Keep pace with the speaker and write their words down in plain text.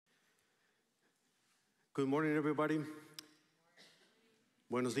Good morning, everybody.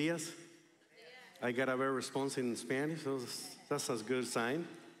 Buenos días. I got a very response in Spanish, so that's a good sign.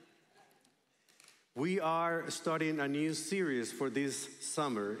 We are starting a new series for this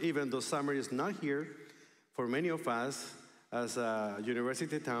summer, even though summer is not here. For many of us, as a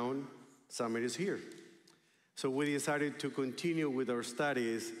university town, summer is here. So we decided to continue with our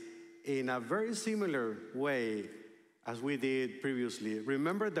studies in a very similar way as we did previously.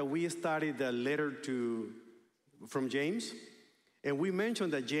 Remember that we studied the letter from James? And we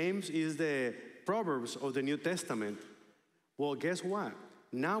mentioned that James is the Proverbs of the New Testament. Well, guess what?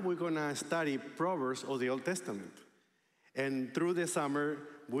 Now we're going to study Proverbs of the Old Testament. And through the summer,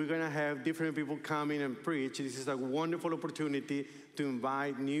 we're going to have different people coming and preach. This is a wonderful opportunity to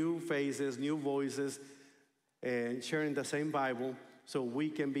invite new faces, new voices, and sharing the same Bible so we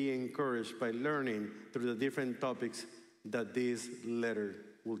can be encouraged by learning through the different topics that this letter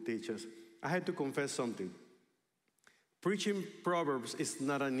will teach us. I had to confess something. Preaching Proverbs is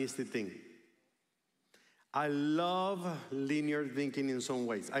not an easy thing. I love linear thinking in some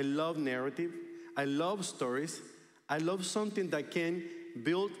ways. I love narrative. I love stories. I love something that can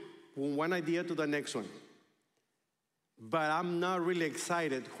build from one idea to the next one. But I'm not really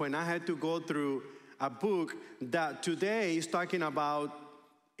excited when I had to go through a book that today is talking about,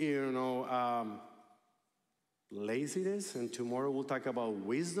 laziness, and tomorrow we'll talk about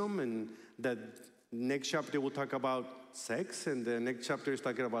wisdom, and the next chapter we'll talk about sex, and the next chapter is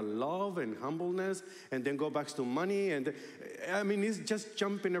talking about love and humbleness, and then go back to money, and it's just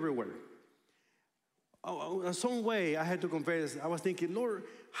jumping everywhere. In some way, I had to confess, I was thinking, Lord,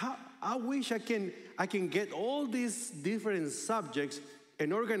 I wish I can get all these different subjects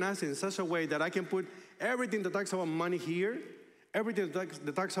and organize in such a way that I can put everything that talks about money here, everything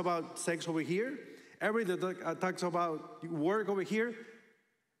that talks about sex over here, everything that talks about work over here.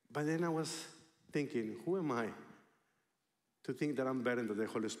 But then I was thinking, who am I to think that I'm better than the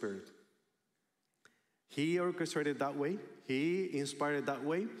Holy Spirit? He orchestrated that way. He inspired that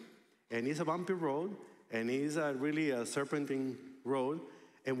way. And it's a bumpy road. And it's really a serpentine road.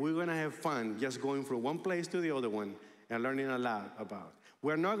 And we're going to have fun just going from one place to the other one and learning a lot about.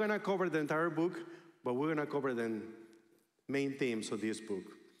 We're not going to cover the entire book, but we're going to cover the main themes of this book.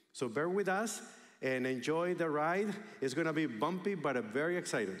 So bear with us and enjoy the ride. It's going to be bumpy, but very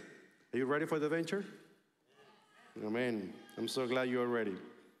exciting. Are you ready for the adventure? Amen. I'm so glad you're ready.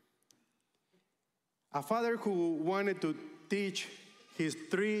 A father who wanted to teach his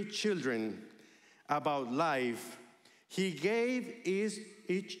 3 children about life, he gave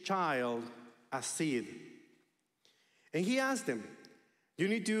each child a seed. And he asked them, you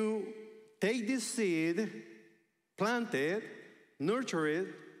need to take this seed, plant it, nurture it,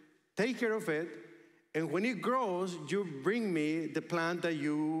 take care of it, and when it grows, you bring me the plant that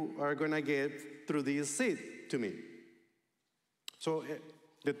you are going to get through this seed to me. So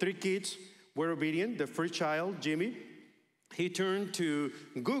the 3 kids were obedient. The first child, Jimmy, he turned to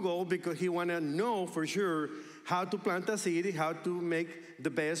Google because he wanted to know for sure how to plant a seed, how to make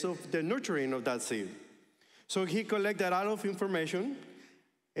the best of the nurturing of that seed. So he collected a lot of information,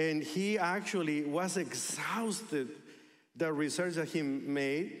 and he actually was exhausted the research that he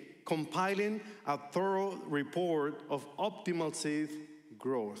made, compiling a thorough report of optimal seed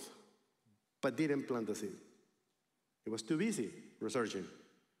growth, but didn't plant the seed. He was too busy researching.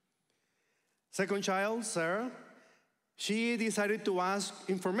 Second child, Sarah, she decided to ask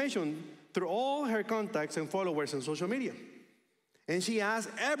information through all her contacts and followers on social media. And she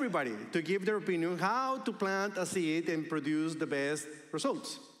asked everybody to give their opinion how to plant a seed and produce the best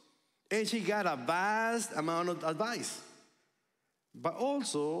results. And she got a vast amount of advice. But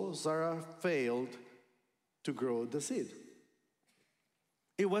also, Sarah failed to grow the seed.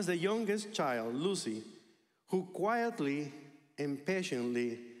 It was the youngest child, Lucy, who quietly and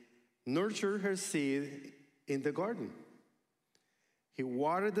patiently nurtured her seed in the garden. He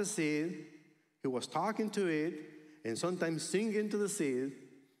watered the seed, he was talking to it, and sometimes singing to the seed,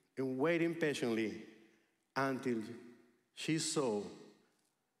 and waiting patiently until she saw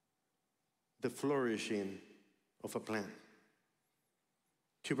the flourishing of a plant.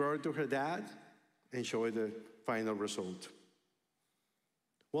 She brought it to her dad and showed the final result.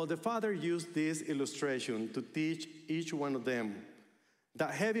 Well, the father used this illustration to teach each one of them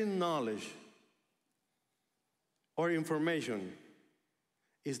that having knowledge or information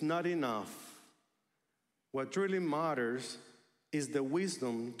is not enough. What truly matters is the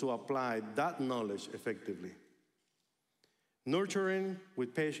wisdom to apply that knowledge effectively. Nurturing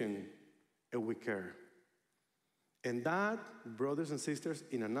with patience and with care. And that, brothers and sisters,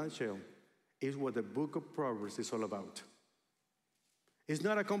 in a nutshell, is what the book of Proverbs is all about. It's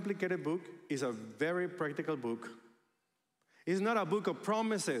not a complicated book. It's a very practical book. It's not a book of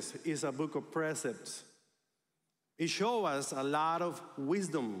promises. It's a book of precepts. It shows us a lot of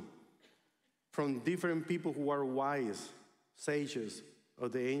wisdom from different people who are wise, sages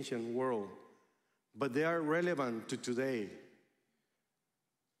of the ancient world. But they are relevant to today.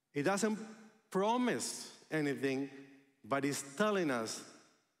 It doesn't promise anything, but it's telling us,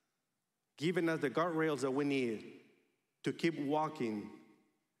 giving us the guardrails that we need to keep walking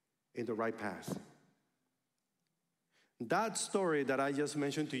in the right path. That story that I just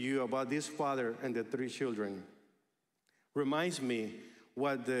mentioned to you about this father and the 3 children reminds me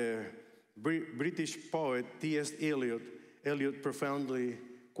what the British poet T.S. Eliot profoundly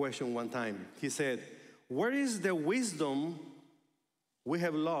questioned one time. He said, "Where is the wisdom we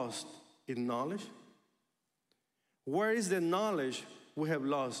have lost in knowledge? Where is the knowledge we have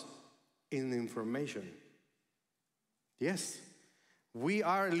lost in information?" Yes, we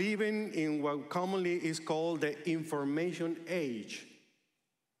are living in what commonly is called the information age.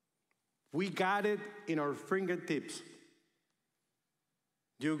 We got it in our fingertips.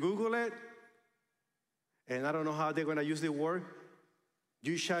 You Google it, and I don't know how they're going to use the word.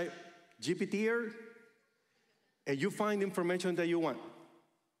 You type GPT, and you find information that you want.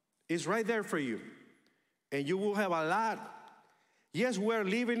 It's right there for you, and you will have a lot. Yes, we're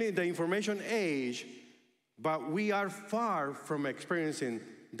living in the information age, but we are far from experiencing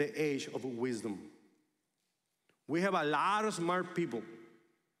the age of wisdom. We have a lot of smart people,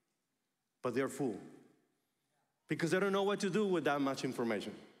 but they're full because they don't know what to do with that much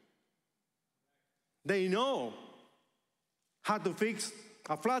information. They know how to fix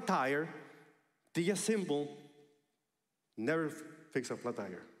a flat tire. They just simple, never fix a flat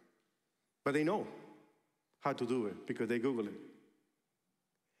tire. But they know how to do it because they Google it.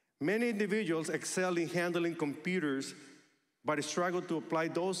 Many individuals excel in handling computers, but struggle to apply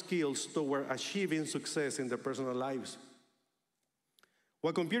those skills toward achieving success in their personal lives.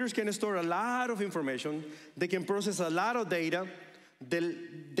 While computers can store a lot of information, they can process a lot of data,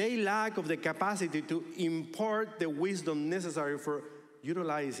 they lack of the capacity to impart the wisdom necessary for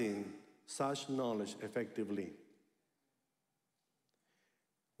utilizing such knowledge effectively.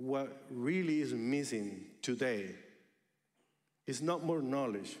 What really is missing today is not more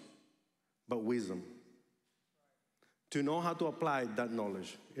knowledge, but wisdom. To know how to apply that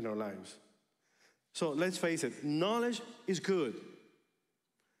knowledge in our lives. So let's face it, knowledge is good,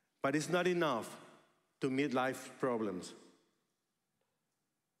 but it's not enough to meet life problems.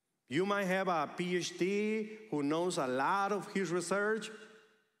 You might have a PhD who knows a lot of his research,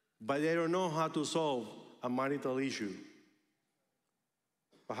 but they don't know how to solve a marital issue,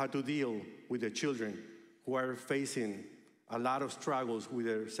 or how to deal with the children who are facing a lot of struggles with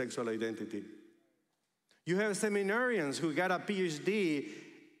their sexual identity. You have seminarians who got a PhD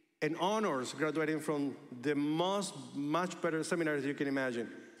and honors graduating from the much better seminaries you can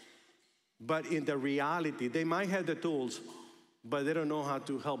imagine. But in the reality, they might have the tools, but they don't know how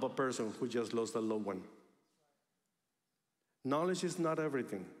to help a person who just lost a loved one. Knowledge is not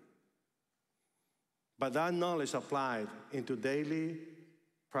everything. But that knowledge applied into daily,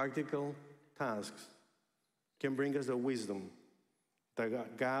 practical tasks can bring us the wisdom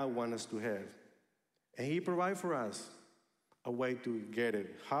that God wants us to have. And He provides for us a way to get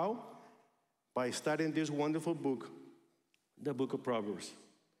it. How? By studying this wonderful book, the Book of Proverbs.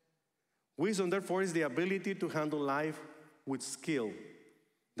 Wisdom, therefore, is the ability to handle life with skill.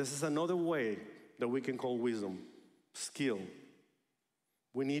 This is another way that we can call wisdom, skill.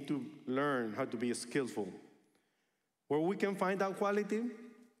 We need to learn how to be skillful. Where we can find that quality?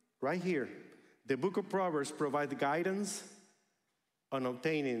 Right here. The Book of Proverbs provides guidance on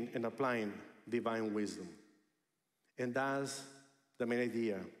obtaining and applying divine wisdom. And that's the main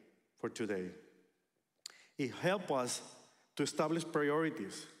idea for today. It helps us to establish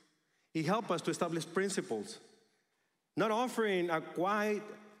priorities. It helps us to establish principles. Not offering a quite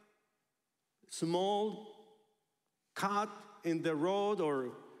small cut in the road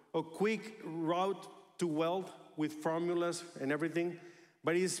or a quick route to wealth with formulas and everything,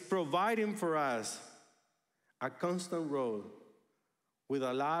 but it's providing for us a constant road with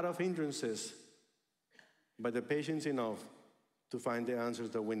a lot of hindrances, but the patience enough to find the answers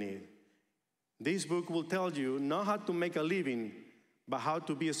that we need. This book will tell you not how to make a living, but how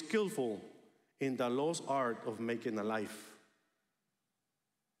to be skillful in the lost art of making a life.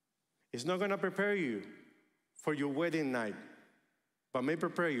 It's not going to prepare you for your wedding night, but may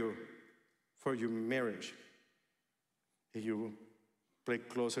prepare you for your marriage if you pay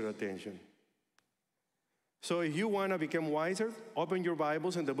closer attention. So if you want to become wiser, open your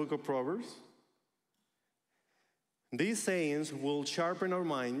Bibles in the Book of Proverbs. These sayings will sharpen our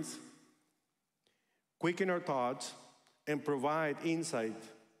minds, quicken our thoughts, and provide insight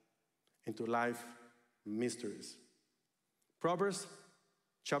into life mysteries. Proverbs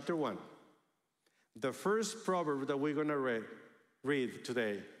chapter 1. The first proverb that we're going to read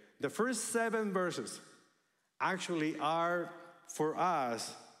today, the first 7 verses actually are, for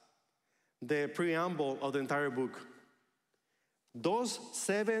us, the preamble of the entire book. Those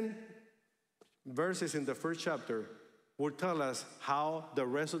 7 verses in the first chapter will tell us how the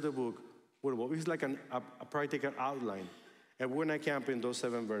rest of the book will work. It's like a practical outline. And we're going to camp in those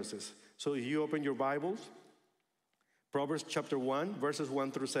 7 verses. So if you open your Bibles, Proverbs chapter 1, verses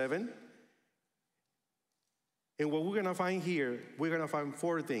 1 through 7. And what we're going to find here, we're going to find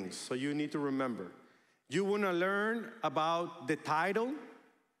 4 things. So you need to remember. You want to learn about the title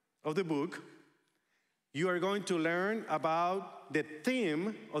of the book. You are going to learn about the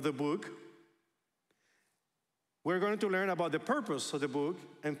theme of the book. We're going to learn about the purpose of the book.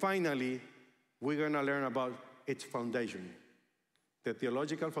 And finally, we're going to learn about its foundation, the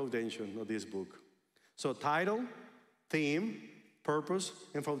theological foundation of this book. So title, theme, purpose,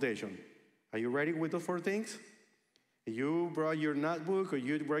 and foundation. Are you ready with those 4 things? If you brought your notebook or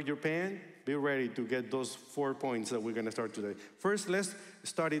you brought your pen, be ready to get those 4 points that we're going to start today. First, let's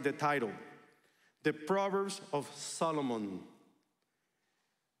study the title. The Proverbs of Solomon.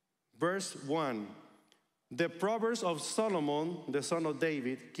 Verse 1. The Proverbs of Solomon, the son of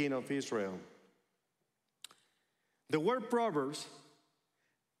David, king of Israel. The word Proverbs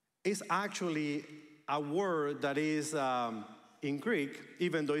is actually a word that is in Greek,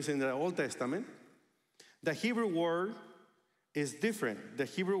 even though it's in the Old Testament. The Hebrew word is different. The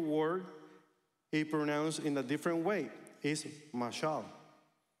Hebrew word is pronounced in a different way. It's mashal.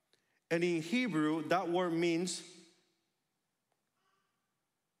 And in Hebrew, that word means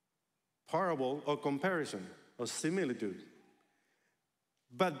parable or comparison or similitude.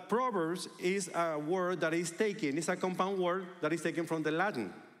 But Proverbs is a word that is taken, it's a compound word that is taken from the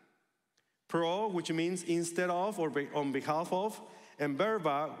Latin. Pro, which means instead of or on behalf of, and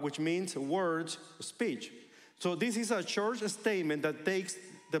verba, which means words, speech. So this is a short statement that takes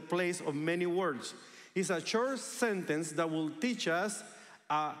the place of many words. It's a short sentence that will teach us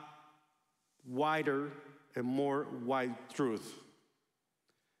a wider and more wide truth.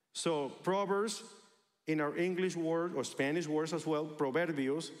 So Proverbs, in our English word or Spanish words as well,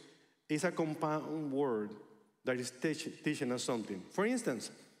 proverbios, is a compound word that is teaching us something. For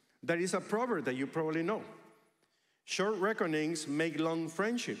instance, there is a proverb that you probably know. Short reckonings make long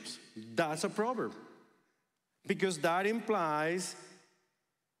friendships. That's a proverb. Because that implies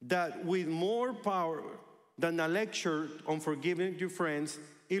that with more power than a lecture on forgiving your friends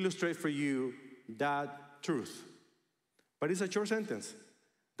illustrates for you that truth. But it's a short sentence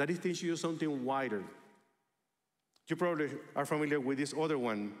that is teaching you something wider. You probably are familiar with this other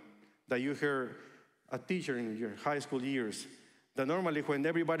one that you hear a teacher in your high school years. That normally when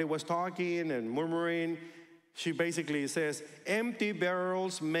everybody was talking and murmuring, she basically says, empty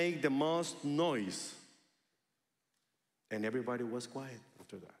barrels make the most noise. And everybody was quiet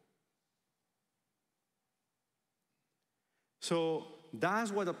after that. So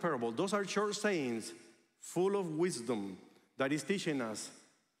that's what a parable, those are short sayings full of wisdom that is teaching us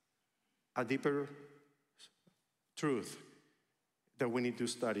a deeper truth that we need to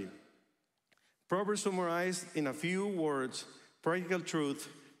study. Proverbs summarize in a few words practical truth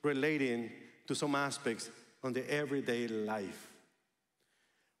relating to some aspects on the everyday life.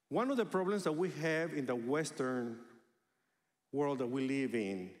 One of the problems that we have in the Western world that we live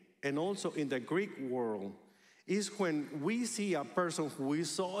in, and also in the Greek world, is when we see a person who is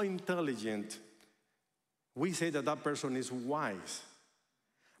so intelligent, we say that that person is wise.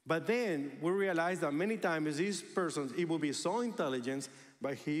 But then we realize that many times this person, he will be so intelligent,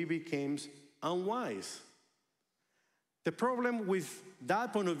 but he becomes unwise. The problem with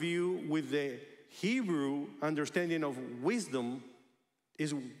that point of view, with the Hebrew understanding of wisdom,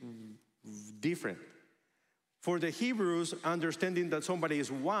 is different. For the Hebrews, understanding that somebody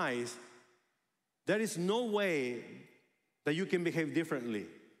is wise, there is no way that you can behave differently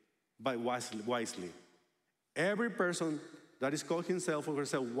but wisely. Every person that is called himself or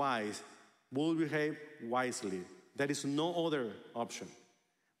herself wise will behave wisely. There is no other option.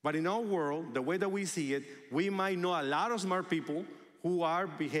 But in our world, the way that we see it, we might know a lot of smart people who are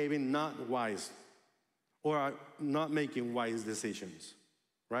behaving not wise or are not making wise decisions,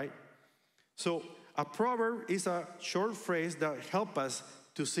 right? So a proverb is a short phrase that helps us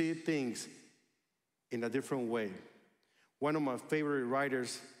to see things in a different way. One of my favorite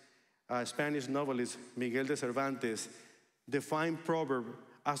writers, Spanish novelist Miguel de Cervantes, defined proverb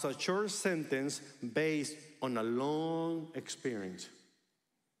as a short sentence based on a long experience.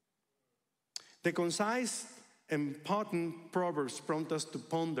 The concise and potent Proverbs prompt us to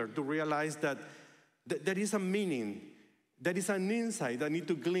ponder, to realize that there is a meaning, there is an insight that I need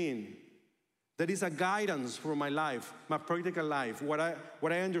to glean. There is a guidance for my life, my practical life, what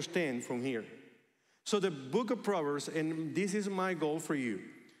I understand from here. So the book of Proverbs, and this is my goal for you,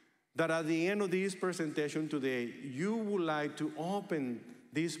 that at the end of this presentation today, you would like to open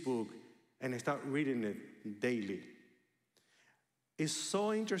this book and start reading it daily. It's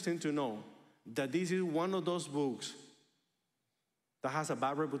so interesting to know that this is one of those books that has a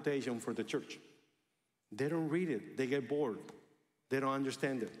bad reputation for the church. They don't read it. They get bored. They don't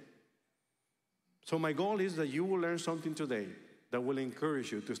understand it. So my goal is that you will learn something today that will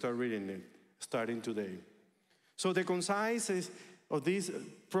encourage you to start reading it, starting today. So the concise of these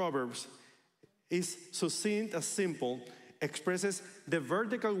Proverbs is succinct and simple, expresses the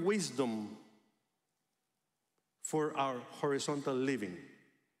vertical wisdom for our horizontal living.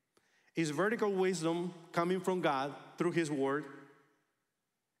 Is vertical wisdom coming from God through His Word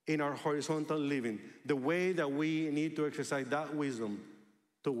in our horizontal living, the way that we need to exercise that wisdom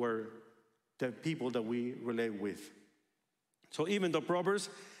toward the people that we relate with. So even though Proverbs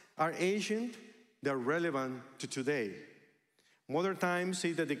are ancient, they're relevant to today. Modern times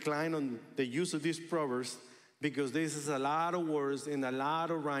see the decline on the use of these Proverbs because this is a lot of words and a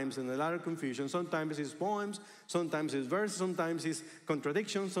lot of rhymes and a lot of confusion. Sometimes it's poems, sometimes it's verses, sometimes it's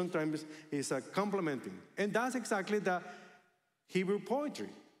contradictions, sometimes it's complementing. And that's exactly the Hebrew poetry.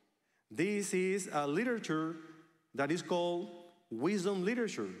 This is a literature that is called wisdom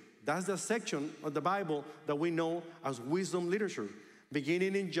literature. That's the section of the Bible that we know as wisdom literature,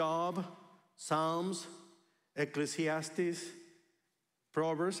 beginning in Job, Psalms, Ecclesiastes,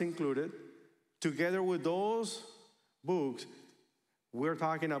 Proverbs included. Together with those books, we're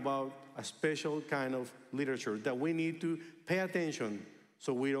talking about a special kind of literature that we need to pay attention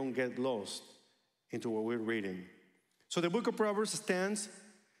so we don't get lost into what we're reading. So the book of Proverbs stands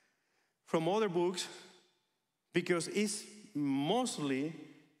from other books because it's mostly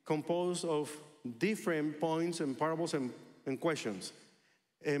composed of different points and parables and questions,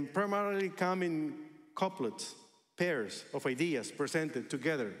 and primarily come in couplets, pairs of ideas presented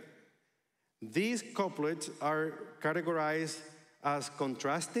together. These couplets are categorized as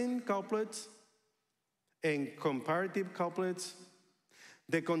contrasting couplets and comparative couplets.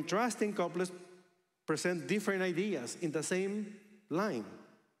 The contrasting couplets present different ideas in the same line,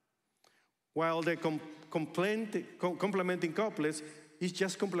 while the complementing couplets is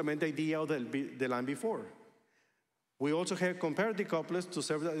just complement the idea of the line before. We also have comparative couplets to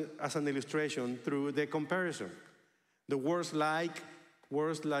serve as an illustration through the comparison. The words like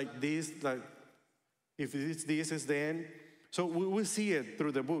this, like if it's this, it's then. So we will see it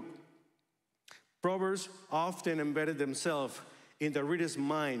through the book. Proverbs often embedded themselves in the reader's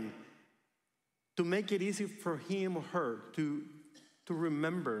mind to make it easy for him or her to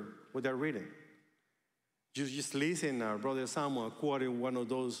remember what they're reading. Just listen, our brother Samuel quoted one of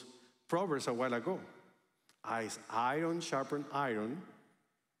those Proverbs a while ago. As iron sharpens iron,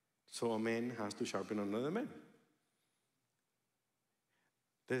 so a man has to sharpen another man.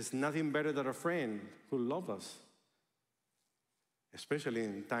 There's nothing better than a friend who loves us, especially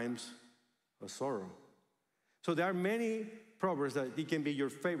in times of sorrow. So there are many Proverbs that it can be your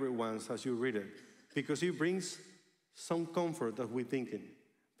favorite ones as you read it, because it brings some comfort that we're thinking.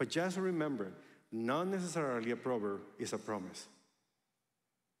 But just remember, not necessarily a proverb is a promise.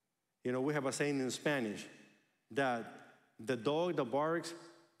 You know, we have a saying in Spanish that the dog that barks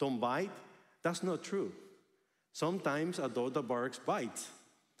don't bite. That's not true. Sometimes a dog that barks bites.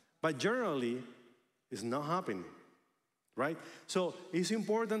 But generally, it's not happening, right? So it's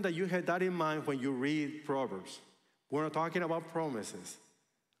important that you have that in mind when you read Proverbs. We're not talking about promises.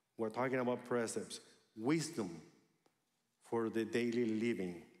 We're talking about precepts, wisdom for the daily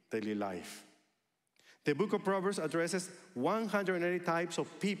living, daily life. The book of Proverbs addresses 180 types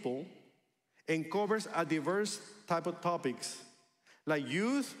of people and covers a diverse type of topics like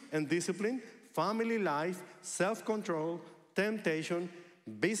youth and discipline, family life, self-control, temptation,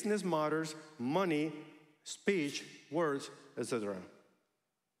 business matters, money, speech, words, etc.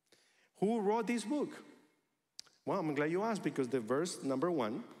 Who wrote this book? Well, I'm glad you asked, because the verse number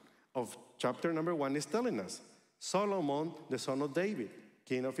 1 of chapter number 1 is telling us Solomon, the son of David,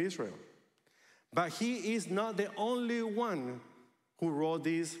 king of Israel. But he is not the only one who wrote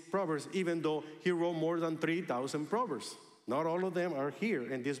these Proverbs, even though he wrote more than 3,000 Proverbs. Not all of them are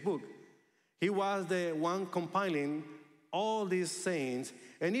here in this book. He was the one compiling all these sayings,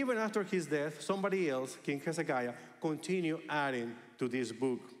 and even after his death, somebody else, King Hezekiah, continued adding to this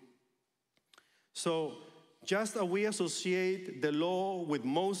book. So just as we associate the law with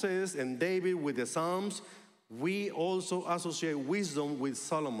Moses and David with the Psalms, we also associate wisdom with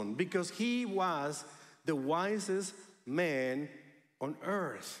Solomon because he was the wisest man on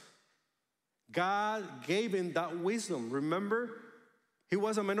earth. God gave him that wisdom. Remember, he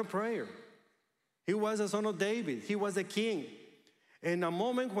was a man of prayer. He was a son of David. He was a king. In a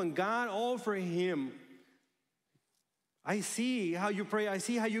moment when God offered him, I see how you pray. I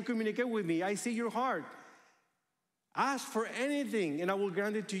see how you communicate with me. I see your heart. Ask for anything and I will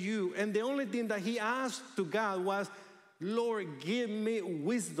grant it to you. And the only thing that he asked to God was, Lord, give me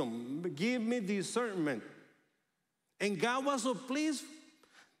wisdom. Give me discernment. And God was so pleased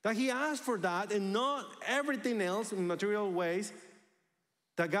that he asked for that and not everything else in material ways,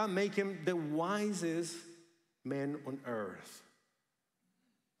 that God made him the wisest man on earth.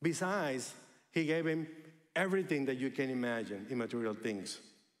 Besides, he gave him everything that you can imagine in material things,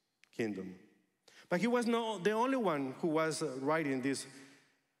 kingdom. But he was not the only one who was writing these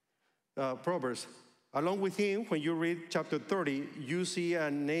Proverbs. Along with him, when you read chapter 30, you see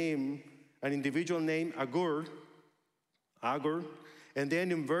a name, an individual named Agur. And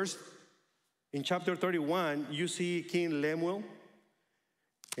then in chapter 31, you see King Lemuel.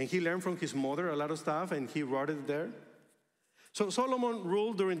 And he learned from his mother a lot of stuff, and he wrote it there. So Solomon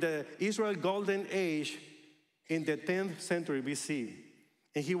ruled during the Israel Golden Age in the 10th century BC.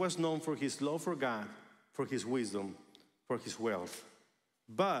 And he was known for his love for God, for his wisdom, for his wealth.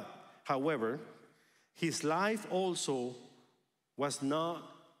 But, however, his life also was not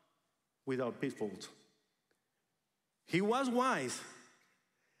without pitfalls. He was wise.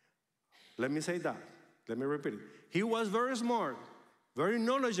 Let me say that. Let me repeat it. He was very smart, very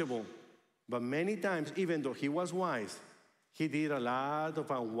knowledgeable. But many times, even though he was wise, he did a lot of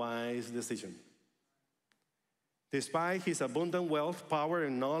unwise decisions. Despite his abundant wealth, power,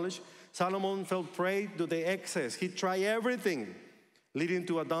 and knowledge, Solomon fell prey to the excess. He tried everything, leading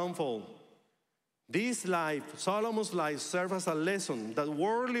to a downfall. This life, Solomon's life, serves as a lesson that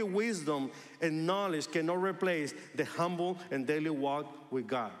worldly wisdom and knowledge cannot replace the humble and daily walk with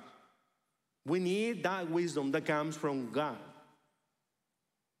God. We need that wisdom that comes from God.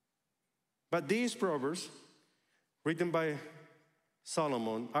 But these Proverbs, written by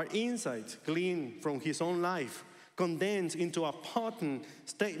Solomon, are insights gleaned from his own life, condensed into a potent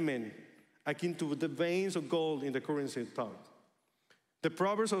statement akin to the veins of gold in the currency of thought. The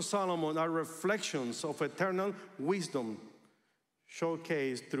Proverbs of Solomon are reflections of eternal wisdom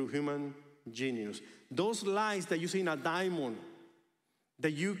showcased through human genius. Those lights that you see in a diamond,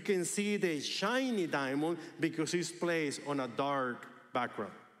 that you can see the shiny diamond because it's placed on a dark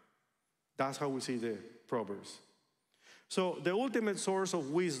background. That's how we see the Proverbs. So the ultimate source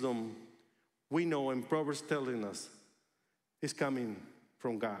of wisdom, we know, and Proverbs telling us, is coming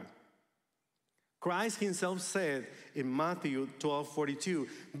from God. Christ himself said in Matthew 12:42,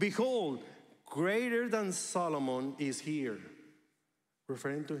 "Behold, greater than Solomon is here."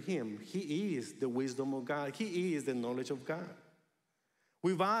 Referring to him, he is the wisdom of God. He is the knowledge of God.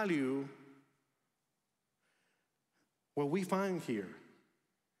 We value what we find here,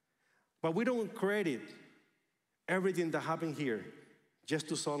 but we don't credit everything that happened here just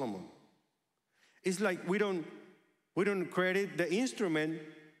to Solomon. It's like we don't credit the instrument,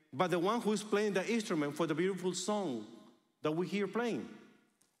 but the one who's playing the instrument for the beautiful song that we hear playing.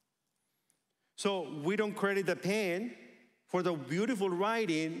 So we don't credit the pen for the beautiful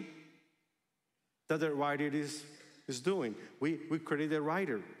writing that the writer is doing. We credit the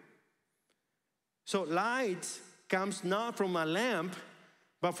writer. So light comes not from a lamp,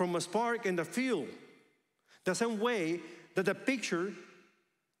 but from a spark in the fuel. The same way that the picture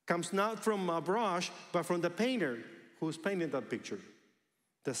comes not from a brush, but from the painter who's painting that picture.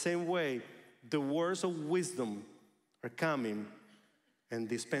 The same way, the words of wisdom are coming and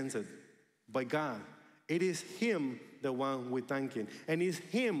dispensed by God. It is him the one we're thanking. And it's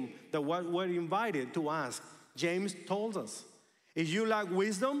him that we're invited to ask. James told us, if you lack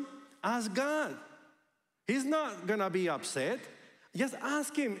wisdom, ask God. He's not going to be upset. Just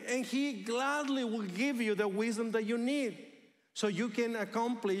ask him, and he gladly will give you the wisdom that you need so you can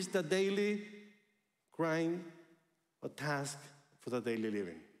accomplish the daily grind or task for the daily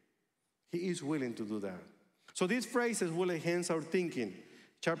living. He is willing to do that. So these phrases will enhance our thinking,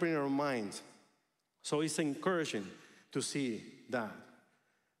 sharpening our minds. So it's encouraging to see that.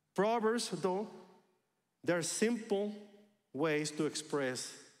 Proverbs, though, there are simple ways to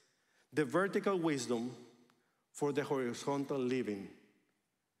express the vertical wisdom for the horizontal living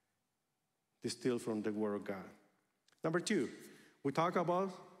distilled from the Word of God. Number two, we talk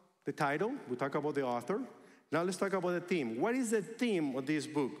about the title, we talk about the author. Now let's talk about the theme. What is the theme of this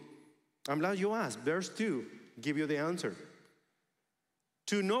book? I'm glad you asked. Verse 2 give you the answer.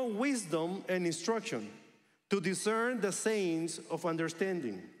 To know wisdom and instruction, to discern the sayings of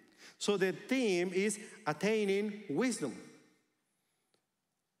understanding. So the theme is attaining wisdom.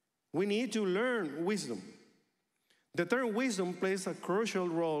 We need to learn wisdom. The term wisdom plays a crucial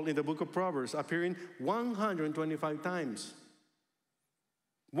role in the book of Proverbs, appearing 125 times.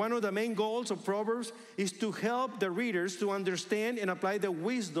 One of the main goals of Proverbs is to help the readers to understand and apply the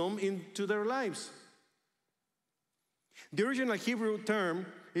wisdom into their lives. The original Hebrew term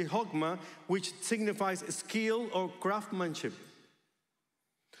is chokmah, which signifies skill or craftsmanship.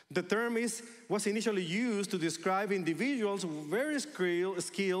 The term was initially used to describe individuals very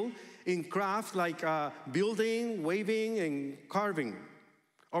skilled in crafts like building, weaving, and carving.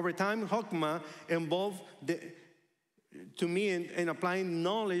 Over time, chokmah evolved to mean in applying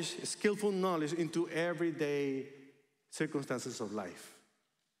knowledge, skillful knowledge, into everyday circumstances of life.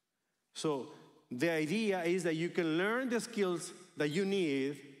 So the idea is that you can learn the skills that you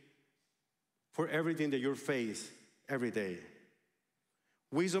need for everything that you face every day.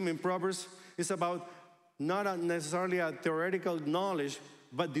 Wisdom in Proverbs is about not necessarily a theoretical knowledge,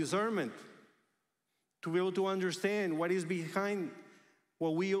 but discernment. To be able to understand what is behind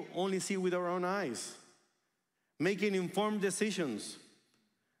what we only see with our own eyes. Making informed decisions.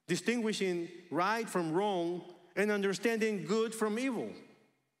 Distinguishing right from wrong, and understanding good from evil.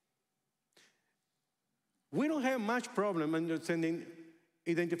 We don't have much problem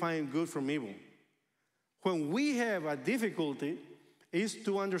identifying good from evil. When we have a difficulty is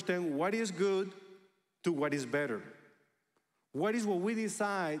to understand what is good to what is better. What is what we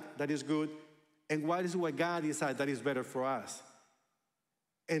decide that is good, and what is what God decides that is better for us.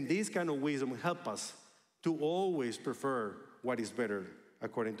 And this kind of wisdom helps us to always prefer what is better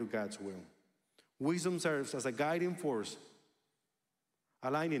according to God's will. Wisdom serves as a guiding force,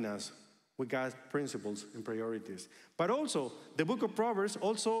 aligning us with God's principles and priorities. But also, the book of Proverbs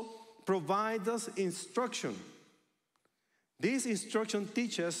also provides us instruction. This instruction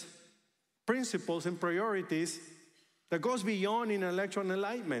teaches principles and priorities that goes beyond intellectual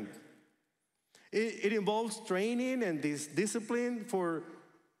enlightenment. It involves training and this discipline for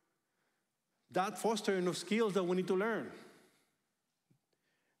that fostering of skills that we need to learn.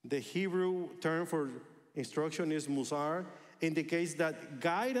 The Hebrew term for instruction is musar, indicates that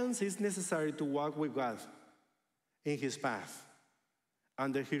guidance is necessary to walk with God in His path,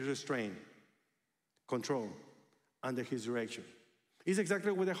 under His restraint, control, under His direction. It's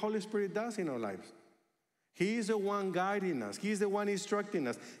exactly what the Holy Spirit does in our lives. He is the one guiding us. He is the one instructing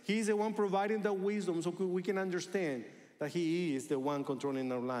us. He is the one providing the wisdom so we can understand that He is the one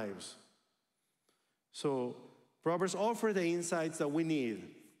controlling our lives. So Proverbs offer the insights that we need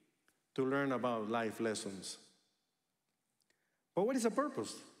to learn about life lessons. But what is the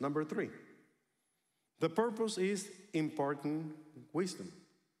purpose? Number 3. The purpose is imparting wisdom.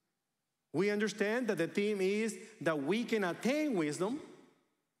 We understand that the theme is that we can attain wisdom,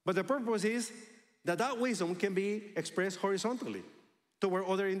 but the purpose is that wisdom can be expressed horizontally toward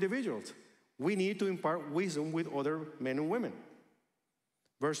other individuals. We need to impart wisdom with other men and women.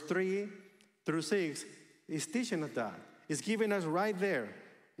 Verse 3 through 6 is teaching us that. It's giving us right there,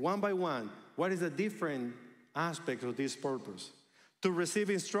 one by one, what is the different aspects of this purpose. To receive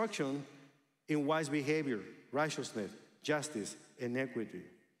instruction in wise behavior, righteousness, justice, and equity.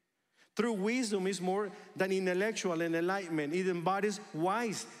 True wisdom is more than intellectual and enlightenment. It embodies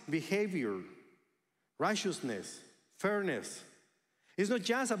wise behavior, righteousness, fairness. It's not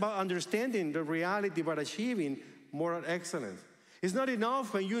just about understanding the reality, but achieving moral excellence. It's not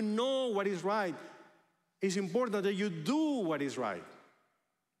enough when you know what is right. It's important that you do what is right.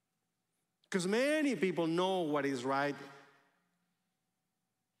 Because many people know what is right,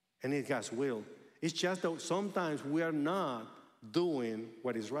 and it's God's will. It's just that sometimes we are not doing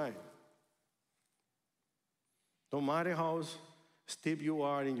what is right. No matter how steep you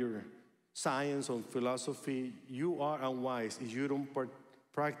are in your science or philosophy, you are unwise if you don't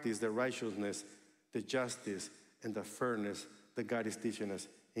practice the righteousness, the justice, and the fairness that God is teaching us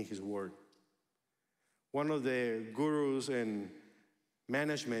in His Word. One of the gurus in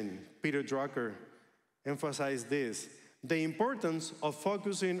management, Peter Drucker, emphasized this: the importance of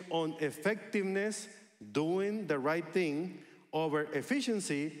focusing on effectiveness, doing the right thing, over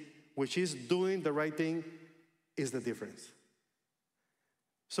efficiency, which is doing the right thing, is the difference.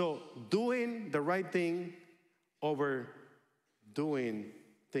 So, doing the right thing over doing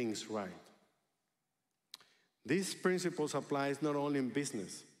things right. These principles applies not only in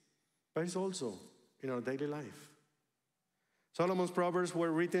business, but it's also in our daily life. Solomon's Proverbs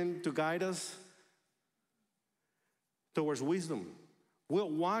were written to guide us towards wisdom. We're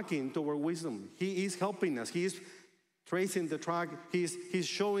walking toward wisdom. He is helping us. He is tracing the track. He's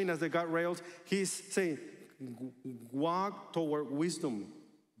showing us the guardrails. He's saying, walk toward wisdom.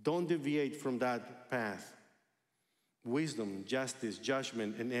 Don't deviate from that path. Wisdom, justice,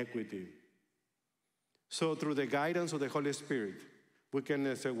 judgment, and equity. So through the guidance of the Holy Spirit, we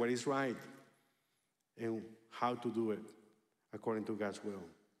can say what is right and how to do it according to God's will.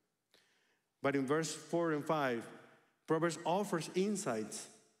 But in verse 4 and 5, Proverbs offers insights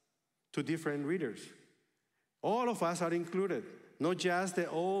to different readers. All of us are included, not just the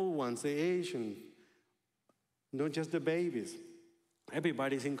old ones, the Asians, not just the babies.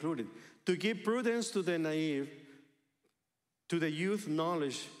 Everybody's included. To give prudence to the naive, to the youth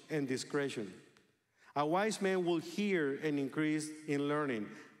knowledge and discretion. A wise man will hear and increase in learning,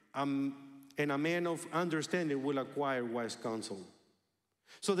 and a man of understanding will acquire wise counsel.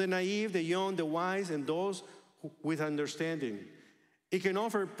 So the naive, the young, the wise, and those with understanding. It can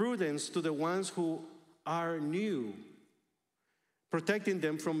offer prudence to the ones who are new, protecting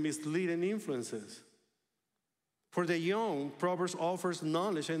them from misleading influences. For the young, Proverbs offers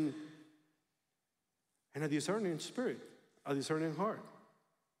knowledge and a discerning spirit, a discerning heart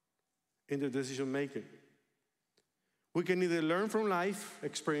in the decision making. We can either learn from life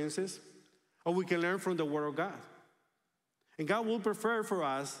experiences or we can learn from the Word of God. And God will prefer for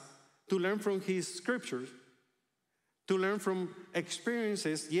us to learn from His scriptures, to learn from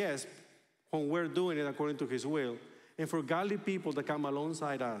experiences, yes, when we're doing it according to His will, and for godly people that come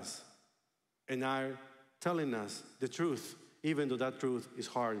alongside us and are telling us the truth, even though that truth is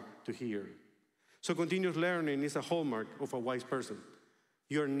hard to hear. So continuous learning is a hallmark of a wise person.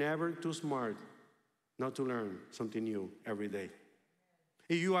 You're never too smart not to learn something new every day.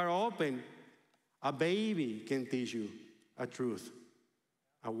 If you are open, a baby can teach you a truth,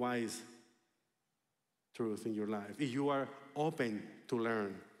 a wise truth in your life. If you are open to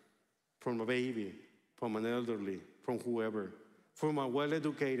learn from a baby, from an elderly, from whoever, from a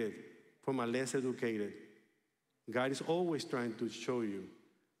well-educated, from a less educated, God is always trying to show you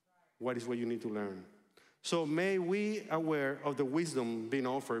what you need to learn. So may we aware of the wisdom being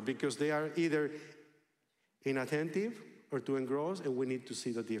offered, because they are either inattentive or too engrossed, and we need to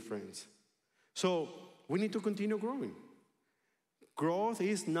see the difference. So we need to continue growing. Growth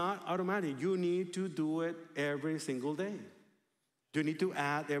is not automatic. You need to do it every single day. You need to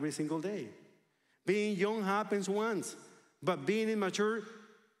add every single day. Being young happens once, but being immature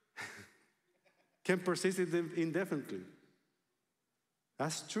can persist indefinitely.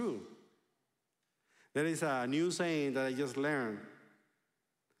 That's true. There is a new saying that I just learned,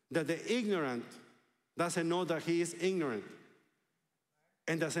 that the ignorant doesn't know that he is ignorant.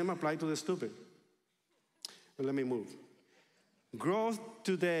 And the same applies to the stupid. But let me move. Growth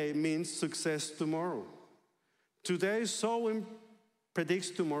today means success tomorrow. Today's sowing predicts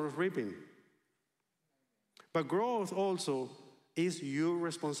tomorrow's reaping. But growth also is your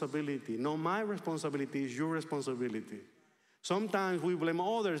responsibility. Not my responsibility, is your responsibility. Sometimes we blame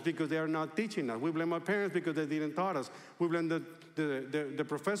others because they are not teaching us. We blame our parents because they didn't taught us. We blame the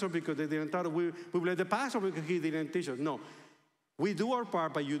professor because they didn't taught us. We blame the pastor because he didn't teach us. No. We do our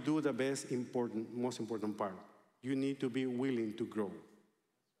part, but you do the most important part. You need to be willing to grow.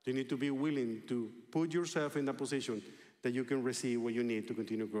 You need to be willing to put yourself in a position that you can receive what you need to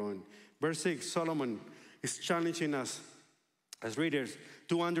continue growing. Verse 6, Solomon is challenging us as readers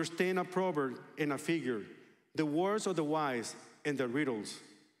to understand a proverb and a figure, the words of the wise and the riddles.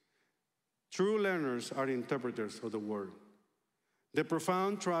 True learners are interpreters of the word. The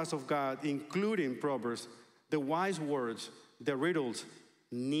profound trust of God, including Proverbs, the wise words, the riddles,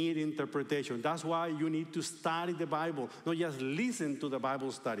 need interpretation. That's why you need to study the Bible, not just listen to the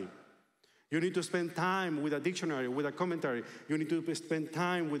Bible study. You need to spend time with a dictionary, with a commentary. You need to spend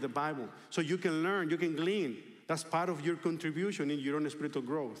time with the Bible so you can learn, you can glean. That's part of your contribution in your own spiritual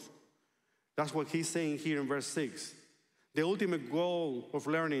growth. That's what he's saying here in verse 6. The ultimate goal of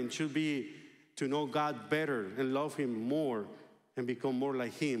learning should be to know God better and love Him more and become more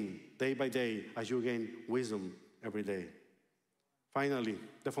like Him day by day as you gain wisdom every day. Finally,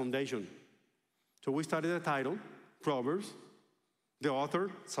 the foundation. So we started the title, Proverbs. The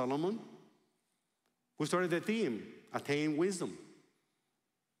author, Solomon. We started the theme, attain wisdom.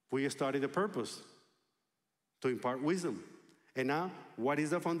 We started the purpose, to impart wisdom. And now, what is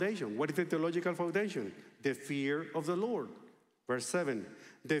the foundation? What is the theological foundation? The fear of the Lord. Verse 7,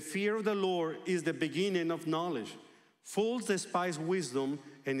 the fear of the Lord is the beginning of knowledge. Fools despise wisdom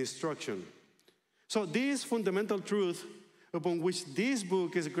and instruction. So this fundamental truth upon which this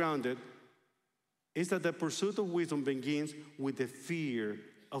book is grounded is that the pursuit of wisdom begins with the fear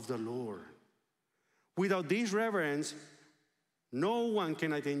of the Lord. Without this reverence, no one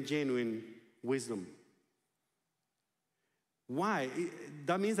can attain genuine wisdom. Why?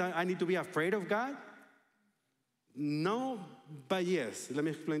 That means I need to be afraid of God? No, but yes. Let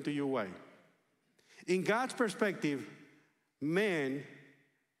me explain to you why. In God's perspective, man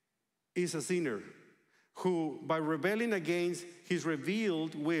is a sinner who, by rebelling against his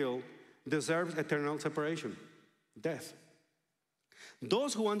revealed will, deserves eternal separation, death.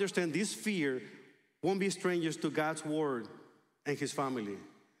 Those who understand this fear won't be strangers to God's word and his family.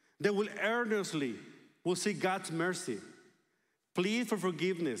 They will earnestly seek God's mercy, plead for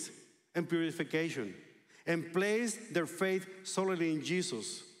forgiveness and purification, and place their faith solely in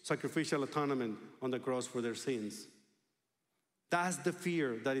Jesus' sacrificial atonement on the cross for their sins. That's the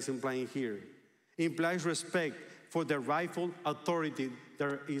fear that is implying here. It implies respect for the rightful authority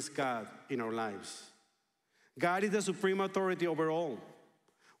that is God in our lives. God is the supreme authority over all.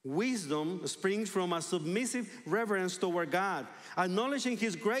 Wisdom springs from a submissive reverence toward God, acknowledging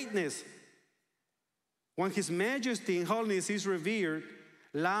his greatness. When his majesty and holiness is revered,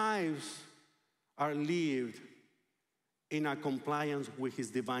 lives are lived in a compliance with his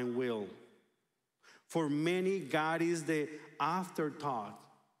divine will. For many, God is the afterthought,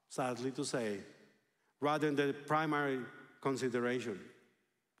 sadly to say, rather than the primary consideration,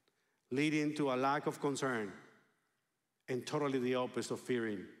 leading to a lack of concern and totally the opposite of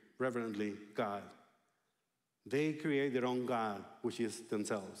fearing reverently God. They create their own God, which is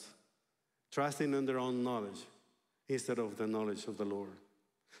themselves, trusting in their own knowledge instead of the knowledge of the Lord.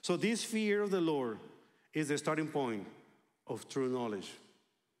 So this fear of the Lord is the starting point of true knowledge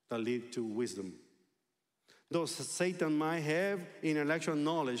that leads to wisdom. Though Satan might have intellectual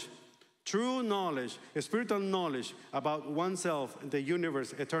knowledge, true knowledge, spiritual knowledge about oneself, the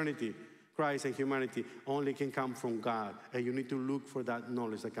universe, eternity, Christ, and humanity only can come from God. And you need to look for that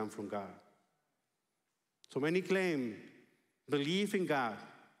knowledge that comes from God. So many claim belief in God,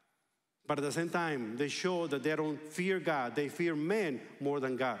 but at the same time, they show that they don't fear God. They fear men more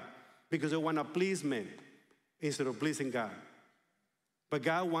than God because they want to please men instead of pleasing God. But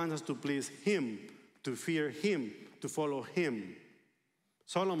God wants us to please him, to fear him, to follow him.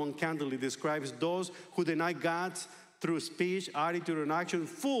 Solomon candidly describes those who deny God through speech, attitude, and action,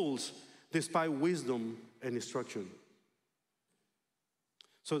 fools despite wisdom and instruction.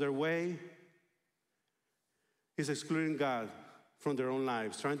 So their way is excluding God from their own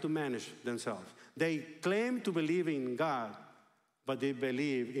lives, trying to manage themselves. They claim to believe in God, but they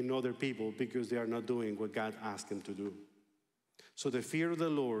believe in other people because they are not doing what God asked them to do. So the fear of the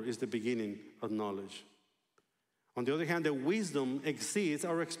Lord is the beginning of knowledge. On the other hand, the wisdom exceeds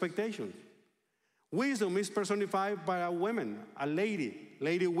our expectations. Wisdom is personified by a woman, a lady,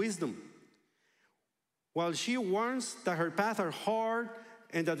 Lady Wisdom. While she warns that her paths are hard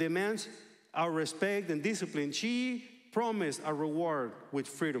and that demands our respect and discipline, she promised a reward with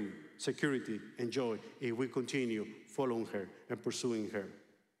freedom, security, and joy if we continue following her and pursuing her.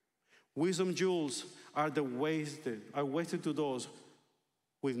 Wisdom jewels are wasted to those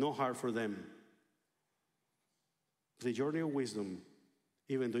with no heart for them. The journey of wisdom,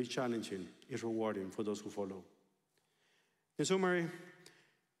 even though it's challenging, is rewarding for those who follow. In summary,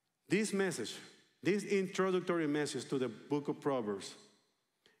 this message, this introductory message to the Book of Proverbs,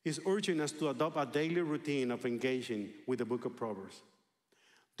 is urging us to adopt a daily routine of engaging with the Book of Proverbs.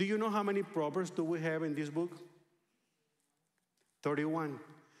 Do you know how many Proverbs do we have in this book? 31.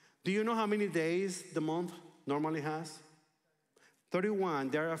 Do you know how many days the month normally has?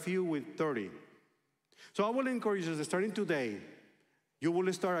 31. There are a few with 30. So I will encourage you that starting today, you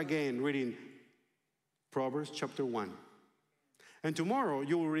will start again reading Proverbs chapter 1. And tomorrow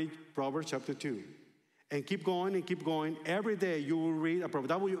you will read Proverbs chapter 2. And keep going and keep going. Every day you will read a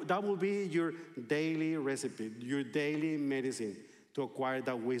proverb. That will be your daily recipe, your daily medicine to acquire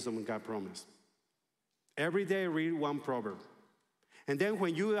that wisdom God promised. Every day read one proverb. And then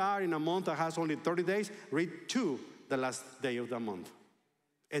when you are in a month that has only 30 days, read 2 the last day of the month.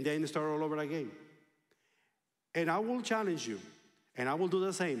 And then start all over again. And I will challenge you, and I will do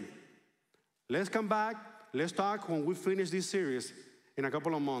the same. Let's come back, let's talk when we finish this series in a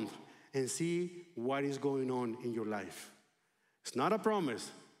couple of months and see what is going on in your life. It's not a promise,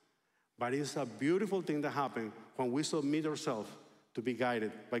 but it's a beautiful thing that happens when we submit ourselves to be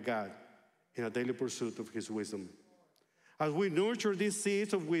guided by God in a daily pursuit of his wisdom. As we nurture these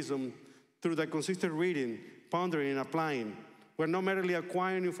seeds of wisdom through the consistent reading, pondering, and applying, we're not merely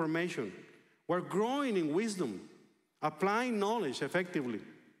acquiring information. We're growing in wisdom, applying knowledge effectively,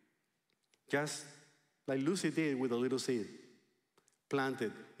 just like Lucy did with a little seed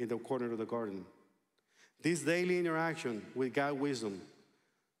planted in the corner of the garden. This daily interaction with God's wisdom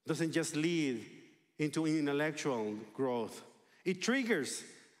doesn't just lead into intellectual growth. It triggers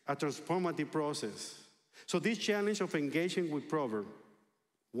a transformative process. So this challenge of engaging with proverb,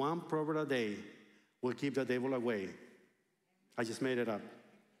 one proverb a day, will keep the devil away. I just made it up.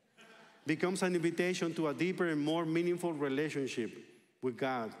 Becomes an invitation to a deeper and more meaningful relationship with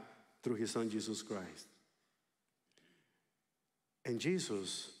God through his son, Jesus Christ. And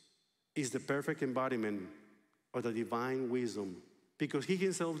Jesus is the perfect embodiment of the divine wisdom because he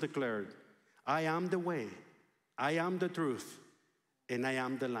himself declared, I am the way, I am the truth, and I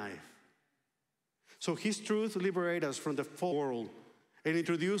am the life. So his truth liberates us from the fallen world and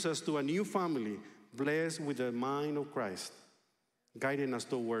introduces us to a new family blessed with the mind of Christ, guiding us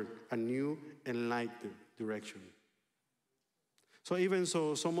toward a new enlightened direction. So even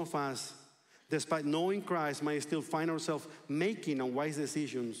so, some of us, despite knowing Christ, might still find ourselves making unwise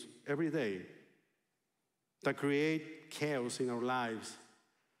decisions every day that create chaos in our lives.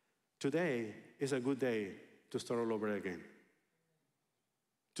 Today is a good day to start all over again.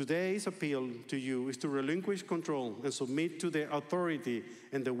 Today's appeal to you is to relinquish control and submit to the authority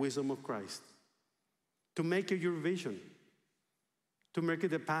and the wisdom of Christ. To make it your vision. To make it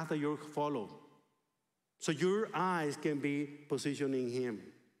the path that you follow. So your eyes can be positioned in him.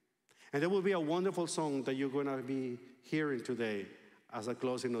 And there will be a wonderful song that you're going to be hearing today as a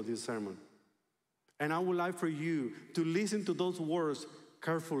closing of this sermon. And I would like for you to listen to those words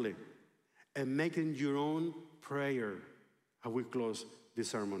carefully and make it your own prayer as we close this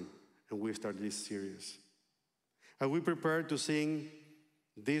sermon and we start this series. As we prepare to sing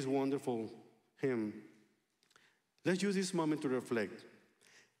this wonderful hymn, let's use this moment to reflect.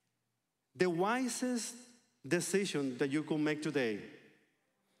 The wisest decision that you could make today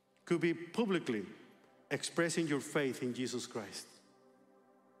could be publicly expressing your faith in Jesus Christ.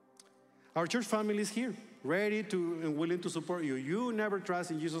 Our church family is here, ready to and willing to support you. You never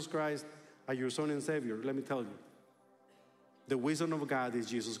trust in Jesus Christ as your son and Savior. Let me tell you, the wisdom of God is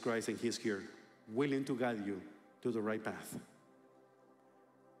Jesus Christ, and he's here, willing to guide you to the right path.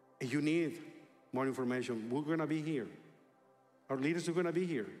 If you need more information, we're going to be here. Our leaders are going to be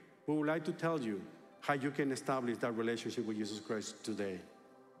here. We would like to tell you how you can establish that relationship with Jesus Christ today,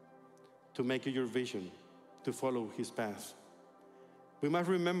 to make it your vision, to follow his path. We must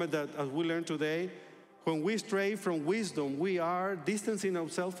remember that, as we learned today, when we stray from wisdom, we are distancing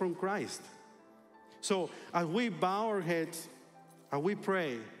ourselves from Christ. So as we bow our heads, as we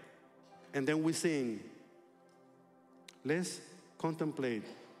pray, and then we sing, let's contemplate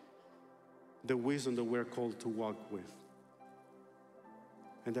the wisdom that we're called to walk with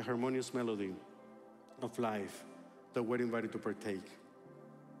and the harmonious melody of life that we're invited to partake.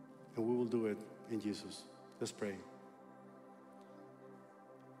 And we will do it in Jesus. Let's pray.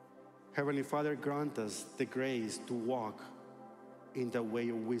 Heavenly Father, grant us the grace to walk in the way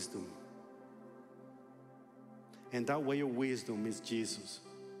of wisdom. And that way of wisdom is Jesus.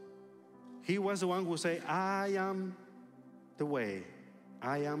 He was the one who said, I am the way,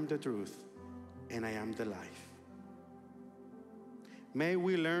 I am the truth, and I am the life. May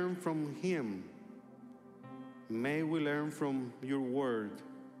we learn from him. May we learn from your word.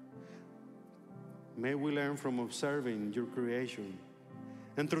 May we learn from observing your creation.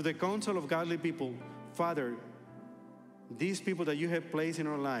 And through the counsel of godly people, Father, these people that you have placed in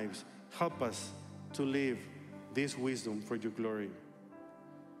our lives, help us to live this wisdom for your glory.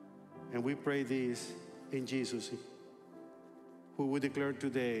 And we pray this in Jesus, who we declare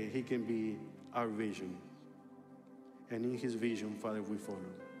today he can be our vision. And in his vision, Father, we follow.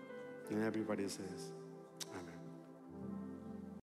 And everybody says,